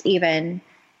tools even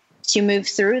to move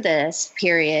through this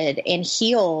period and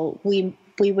heal, we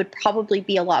would probably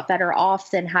be a lot better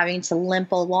off than having to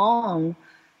limp along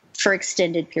for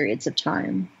extended periods of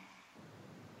time.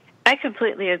 I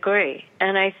completely agree.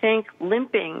 And I think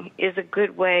limping is a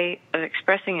good way of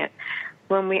expressing it.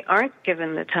 When we aren't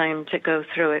given the time to go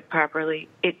through it properly,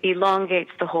 it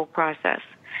elongates the whole process.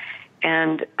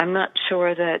 And I'm not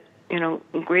sure that,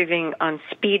 grieving on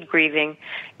speed grieving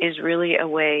is really a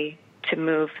way to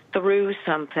move through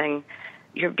something.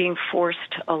 You're being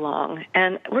forced along.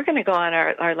 And we're going to go on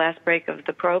our last break of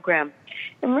the program.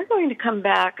 And we're going to come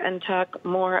back and talk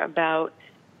more about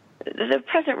the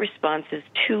present responses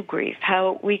to grief,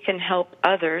 how we can help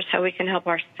others, how we can help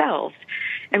ourselves,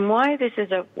 and why this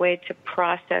is a way to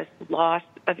process loss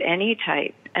of any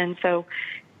type. And so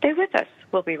stay with us.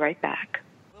 We'll be right back.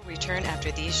 We'll return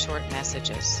after these short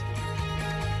messages.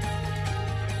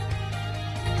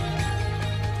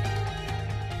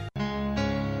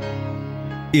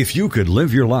 If you could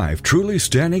live your life truly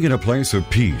standing in a place of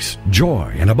peace,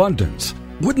 joy, and abundance,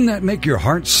 wouldn't that make your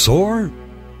heart soar?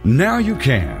 Now you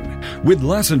can, with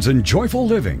Lessons in Joyful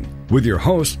Living. with your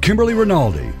host, Kimberly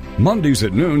Rinaldi, Mondays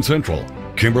at noon Central.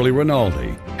 Kimberly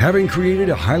Rinaldi, having created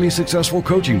a highly successful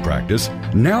coaching practice,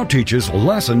 now teaches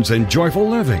lessons in joyful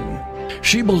living.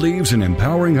 She believes in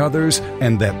empowering others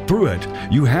and that through it,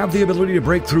 you have the ability to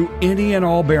break through any and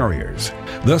all barriers,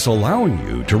 thus allowing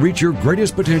you to reach your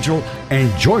greatest potential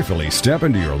and joyfully step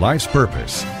into your life's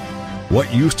purpose.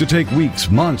 What used to take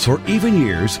weeks, months, or even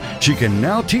years, she can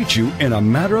now teach you in a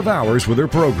matter of hours with her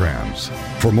programs.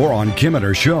 For more on Kim and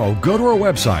her show, go to her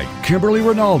website,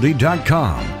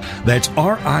 KimberlyRinaldi.com. That's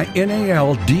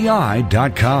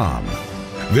RINALDI.com.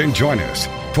 Then join us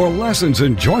for Lessons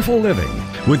in Joyful Living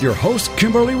with your host,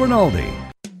 Kimberly Rinaldi.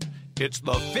 It's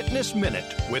the Fitness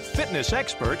Minute with fitness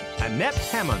expert Annette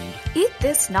Hammond. Eat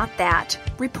This, Not That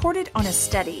reported on a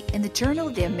study in the Journal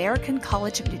of the American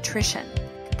College of Nutrition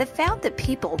that found that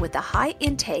people with a high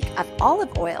intake of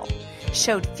olive oil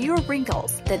showed fewer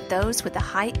wrinkles than those with a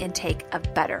high intake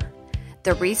of butter.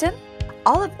 The reason?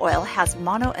 Olive oil has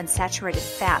monounsaturated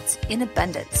fats in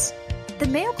abundance. The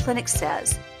Mayo Clinic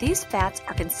says these fats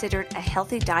are considered a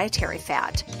healthy dietary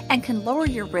fat and can lower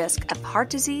your risk of heart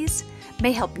disease,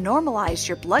 may help normalize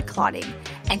your blood clotting,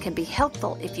 and can be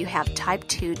helpful if you have type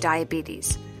 2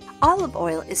 diabetes. Olive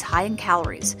oil is high in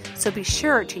calories, so be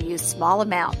sure to use small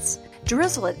amounts.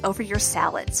 Drizzle it over your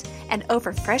salads and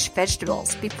over fresh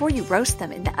vegetables before you roast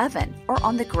them in the oven or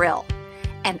on the grill.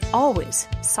 And always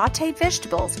saute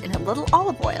vegetables in a little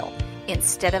olive oil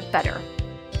instead of butter.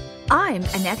 I'm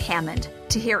Annette Hammond.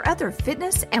 To hear other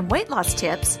fitness and weight loss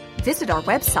tips, visit our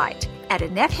website at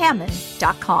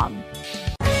AnnetteHammond.com.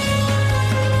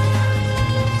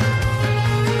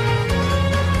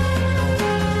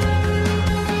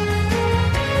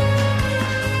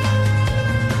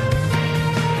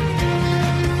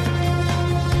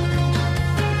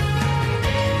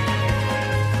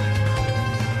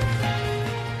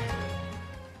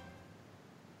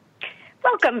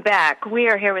 Welcome back. We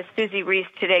are here with Susie Reese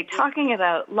today talking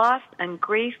about loss and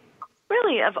grief,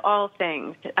 really of all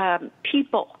things.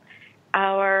 People,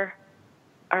 our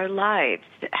lives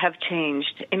have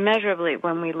changed immeasurably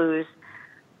when we lose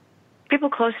people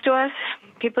close to us,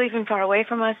 people even far away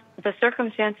from us. The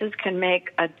circumstances can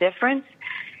make a difference.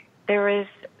 There is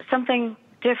something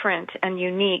different and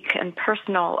unique and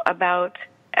personal about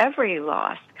every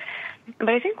loss. But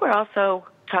I think we're also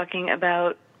talking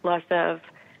about loss of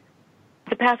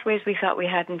the pathways we thought we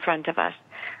had in front of us,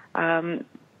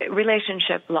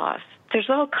 relationship loss. There's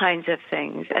all kinds of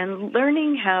things. And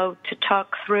learning how to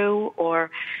talk through or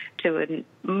to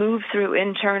move through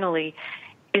internally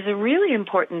is a really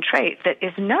important trait that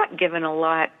is not given a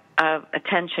lot of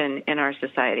attention in our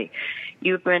society.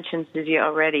 You've mentioned, Susie,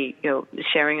 already,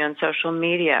 sharing on social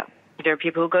media. There are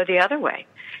people who go the other way.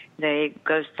 They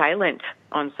go silent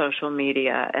on social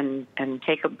media and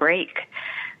take a break.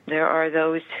 There are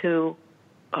those who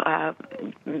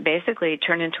basically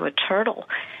turn into a turtle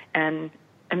and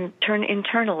turn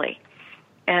internally.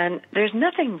 And there's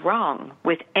nothing wrong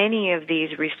with any of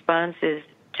these responses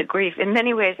to grief. In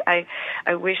many ways, I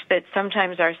wish that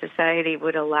sometimes our society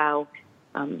would allow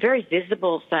very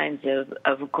visible signs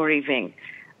of grieving.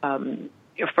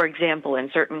 For example, in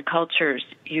certain cultures,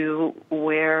 you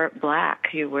wear black,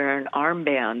 you wear an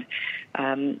armband.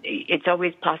 It's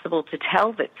always possible to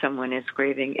tell that someone is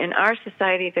grieving. In our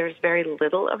society, there's very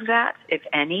little of that, if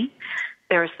any.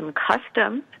 There are some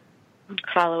customs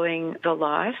following the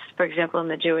loss. For example, in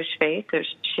the Jewish faith,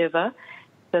 there's Shiva.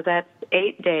 So that's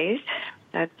 8 days.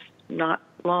 That's not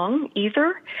long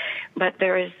either, but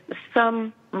there is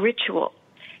some ritual.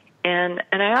 And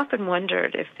I often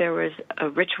wondered if there was a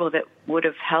ritual that would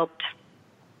have helped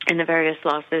in the various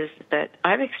losses that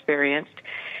I've experienced.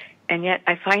 And yet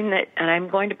I find that, and I'm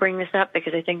going to bring this up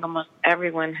because I think almost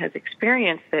everyone has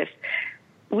experienced this,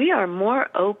 we are more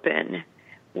open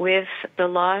with the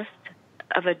loss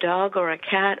of a dog or a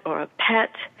cat or a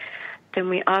pet than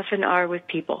we often are with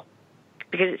people.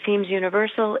 Because it seems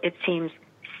universal, it seems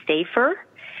safer,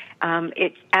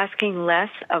 it's asking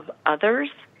less of others.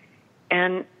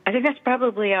 And I think that's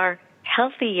probably our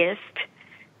healthiest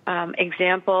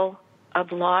example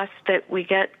of loss that we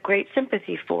get great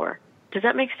sympathy for. Does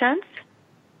that make sense?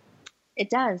 It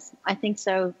does. I think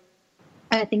so.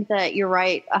 I think that you're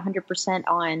right 100%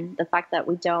 on the fact that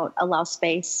we don't allow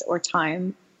space or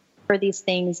time for these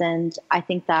things. And I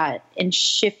think that in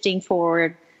shifting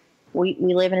forward, we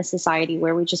live in a society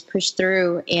where we just push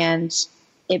through, and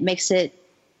it makes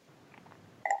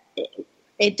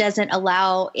it doesn't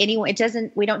allow anyone,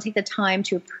 we don't take the time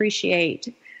to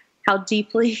appreciate how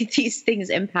deeply these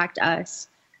things impact us.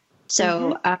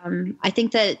 So I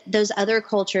think that those other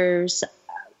cultures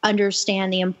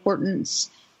understand the importance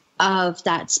of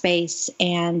that space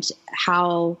and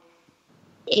how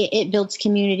it builds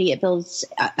community, it builds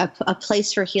a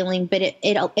place for healing, but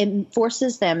it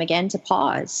forces them again to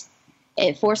pause.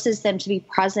 It forces them to be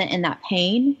present in that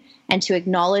pain and to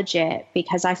acknowledge it,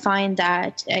 because I find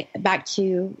that, back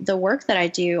to the work that I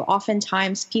do,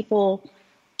 oftentimes people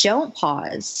don't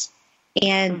pause,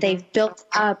 and they've built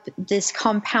up this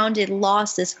compounded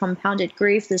loss, this compounded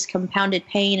grief, this compounded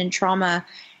pain and trauma.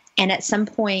 And at some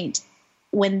point,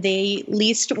 when they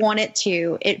least want it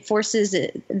to, it forces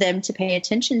them to pay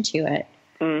attention to it.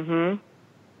 Mm-hmm.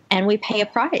 And we pay a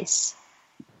price.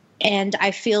 And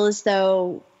I feel as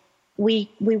though we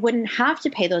wouldn't have to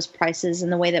pay those prices in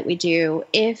the way that we do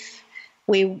if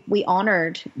we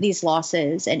honored these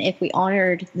losses, and if we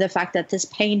honored the fact that this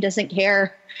pain doesn't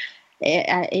care.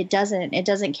 It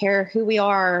doesn't care who we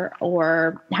are,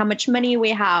 or how much money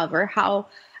we have, or how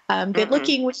good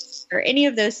looking we are, or any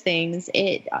of those things.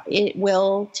 It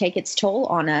will take its toll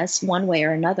on us one way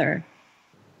or another.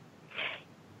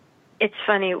 It's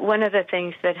funny. One of the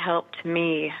things that helped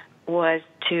me was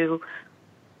to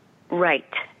write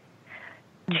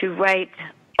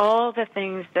all the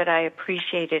things that I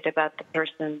appreciated about the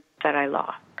person that I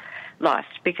lost,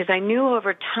 because I knew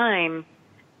over time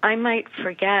I might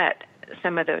forget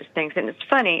some of those things. And it's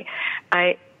funny,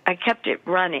 I kept it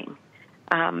running.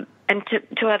 And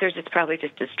to others, it's probably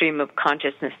just a stream of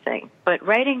consciousness thing. But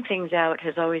writing things out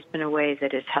has always been a way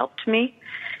that has helped me.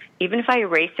 Even if I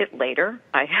erase it later,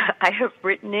 I have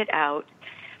written it out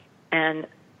and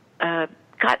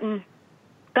gotten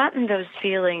those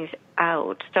feelings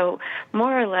out. So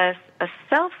more or less a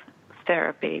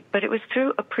self-therapy, but it was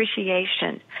through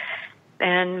appreciation.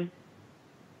 And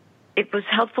it was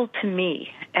helpful to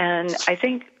me. And I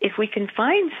think if we can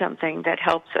find something that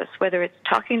helps us, whether it's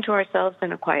talking to ourselves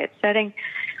in a quiet setting,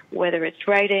 whether it's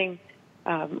writing,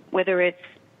 whether it's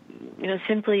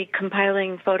simply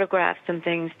compiling photographs and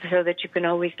things so that you can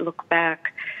always look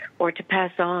back or to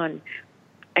pass on,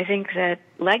 I think that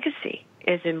legacy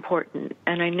is important.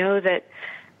 And I know that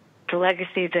the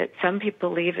legacy that some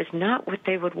people leave is not what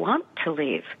they would want to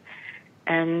leave.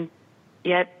 And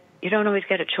yet you don't always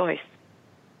get a choice.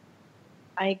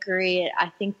 I agree.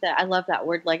 I think that I love that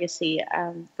word legacy.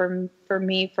 For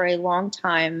me, for a long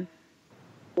time,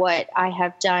 what I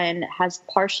have done has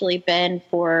partially been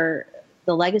for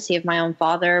the legacy of my own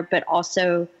father, but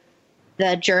also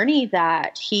the journey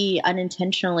that he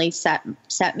unintentionally set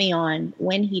me on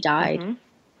when he died.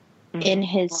 Mm-hmm. In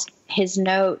his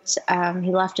notes,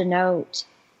 he left a note,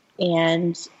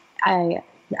 and I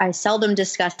seldom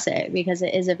discuss it because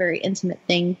it is a very intimate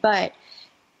thing, but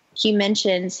he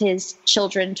mentions his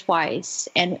children twice,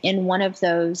 and in one of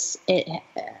those,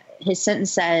 his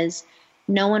sentence says,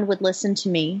 "No one would listen to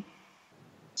me.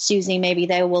 Susie, maybe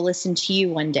they will listen to you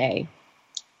one day."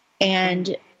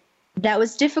 And that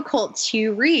was difficult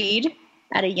to read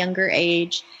at a younger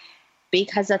age,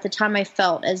 because at the time I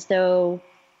felt as though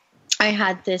I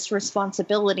had this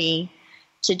responsibility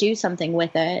to do something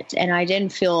with it, and I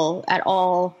didn't feel at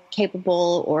all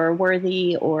capable or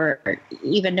worthy or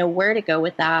even know where to go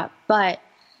with that. But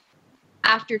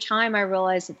after time, I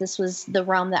realized that this was the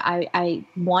realm that I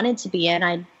wanted to be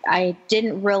in. I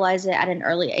didn't realize it at an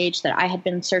early age that I had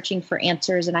been searching for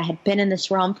answers, and I had been in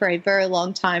this realm for a very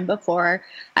long time before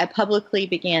I publicly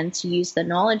began to use the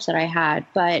knowledge that I had.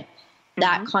 But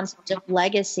that concept of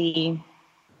legacy,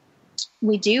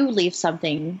 we do leave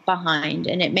something behind,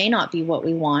 and it may not be what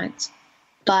we want,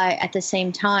 but at the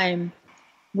same time,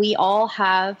 we all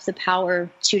have the power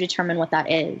to determine what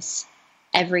that is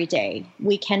every day.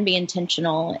 We can be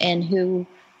intentional in who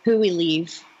we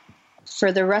leave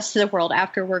for the rest of the world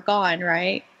after we're gone,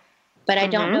 right? But I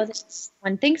don't know that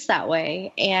someone thinks that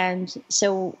way. And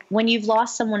so when you've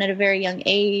lost someone at a very young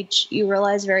age, you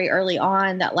realize very early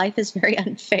on that life is very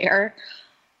unfair,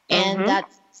 and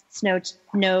that's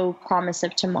no promise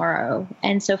of tomorrow.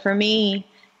 And so for me,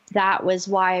 that was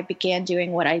why I began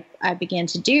doing what I began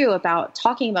to do about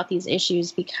talking about these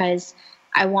issues, because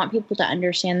I want people to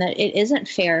understand that it isn't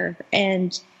fair.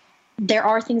 And there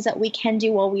are things that we can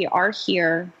do while we are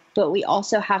here, but we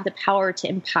also have the power to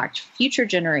impact future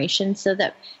generations so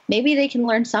that maybe they can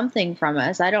learn something from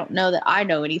us. I don't know that I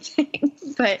know anything,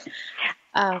 but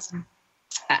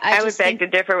I would beg to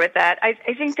differ with that. I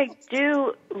think they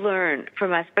do learn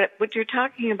from us, but what you're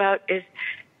talking about is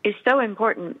so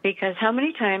important, because how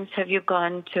many times have you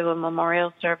gone to a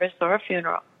memorial service or a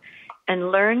funeral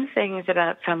and learned things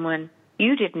about someone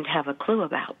you didn't have a clue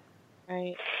about?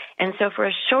 Right. And so for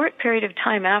a short period of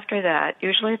time after that,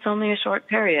 usually it's only a short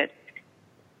period,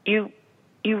 you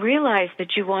realize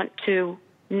that you want to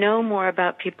know more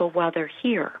about people while they're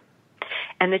here,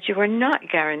 and that you are not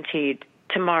guaranteed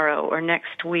tomorrow or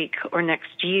next week or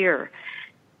next year.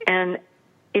 And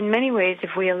in many ways,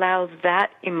 if we allow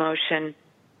that emotion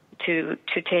to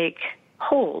take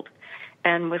hold,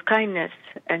 and with kindness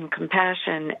and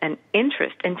compassion and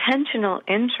interest, intentional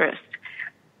interest,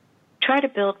 try to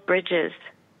build bridges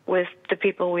with the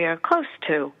people we are close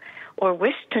to or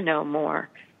wish to know more,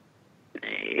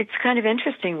 it's kind of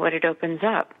interesting what it opens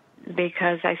up,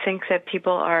 because I think that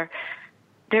people are,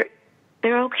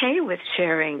 they're okay with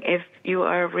sharing if you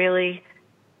are really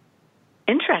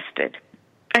interested.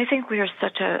 I think we are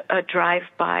such a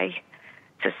drive-by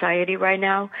society right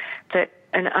now that,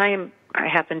 and I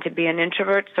happen to be an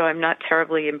introvert, so I'm not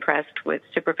terribly impressed with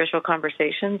superficial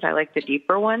conversations. I like the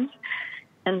deeper ones.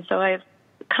 And so I've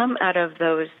come out of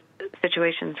those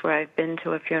situations where I've been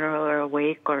to a funeral or a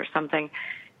wake or something,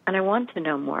 and I want to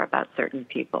know more about certain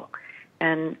people.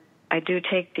 And I do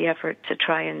take the effort to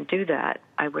try and do that.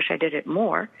 I wish I did it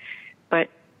more, but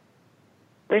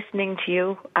listening to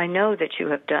you, I know that you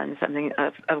have done something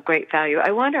of great value.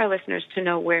 I want our listeners to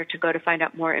know where to go to find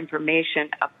out more information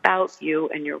about you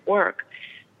and your work.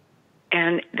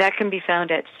 And that can be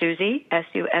found at Susie,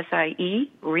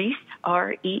 S-U-S-I-E, Reece,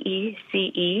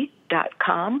 REECE.com.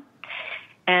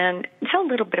 And tell a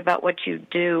little bit about what you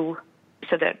do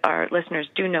so that our listeners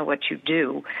do know what you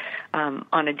do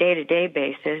on a day-to-day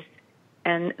basis.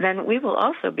 And then we will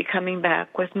also be coming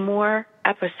back with more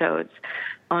episodes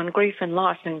on grief and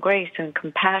loss and grace and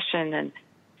compassion and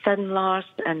sudden loss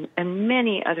and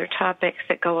many other topics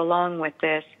that go along with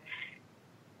this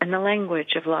and the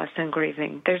language of loss and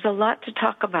grieving. There's a lot to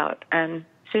talk about. And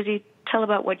Susie, tell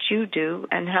about what you do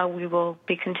and how we will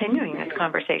be continuing this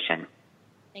conversation.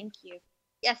 Thank you.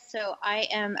 Yes, so I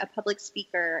am a public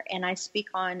speaker, and I speak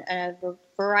on a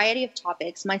variety of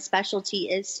topics. My specialty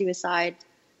is suicide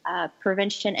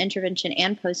prevention, intervention,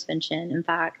 and postvention, in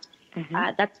fact.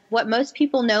 That's what most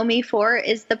people know me for,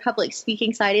 is the public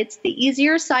speaking side. It's the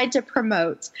easier side to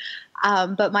promote.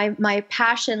 But my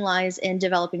passion lies in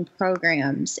developing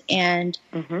programs. And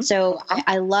so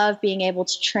I love being able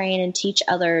to train and teach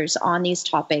others on these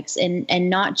topics and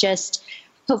not just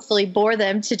hopefully bore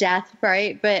them to death,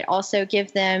 right? But also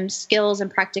give them skills and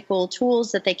practical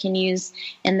tools that they can use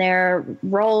in their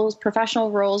roles,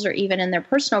 professional roles, or even in their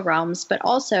personal realms, but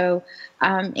also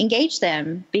engage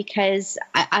them, because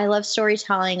I love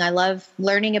storytelling. I love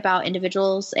learning about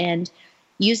individuals and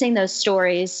using those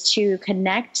stories to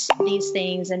connect these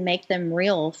things and make them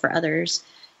real for others.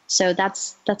 So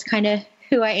that's kind of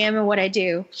who I am and what I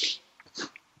do.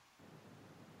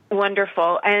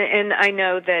 Wonderful. And I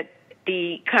know that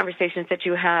the conversations that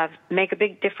you have make a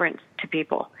big difference to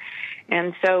people.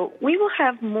 And so we will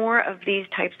have more of these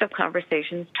types of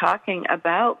conversations talking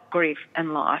about grief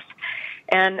and loss.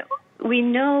 And we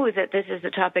know that this is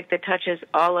a topic that touches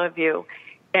all of you.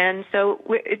 And so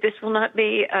this will not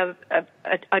be a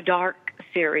dark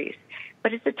series,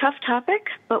 but it's a tough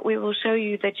topic, but we will show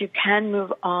you that you can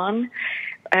move on.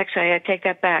 Actually, I take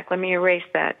that back. Let me erase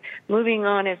that. Moving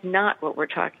on is not what we're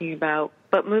talking about,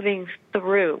 but moving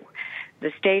through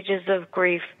the stages of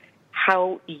grief,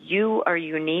 how you are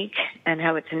unique and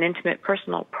how it's an intimate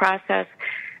personal process.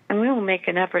 And we will make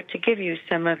an effort to give you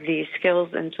some of these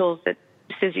skills and tools that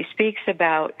Susie speaks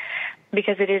about,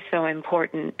 because it is so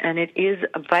important and it is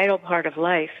a vital part of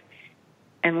life.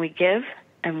 And we give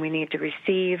and we need to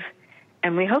receive.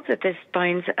 And we hope that this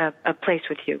finds a place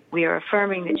with you. We are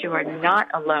affirming that you are not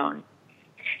alone.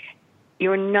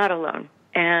 You are not alone.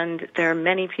 And there are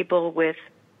many people with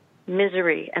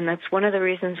misery, and that's one of the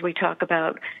reasons we talk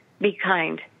about be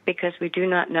kind, because we do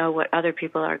not know what other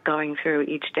people are going through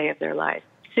each day of their lives.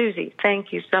 Susie,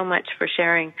 thank you so much for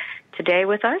sharing today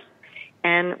with us,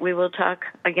 and we will talk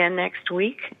again next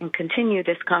week and continue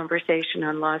this conversation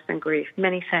on loss and grief.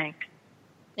 Many thanks.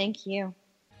 Thank you.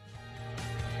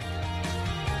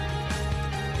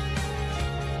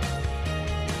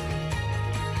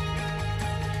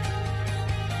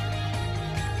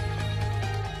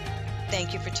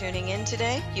 Thank you for tuning in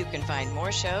today. You can find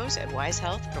more shows at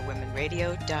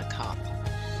wisehealthforwomenradio.com.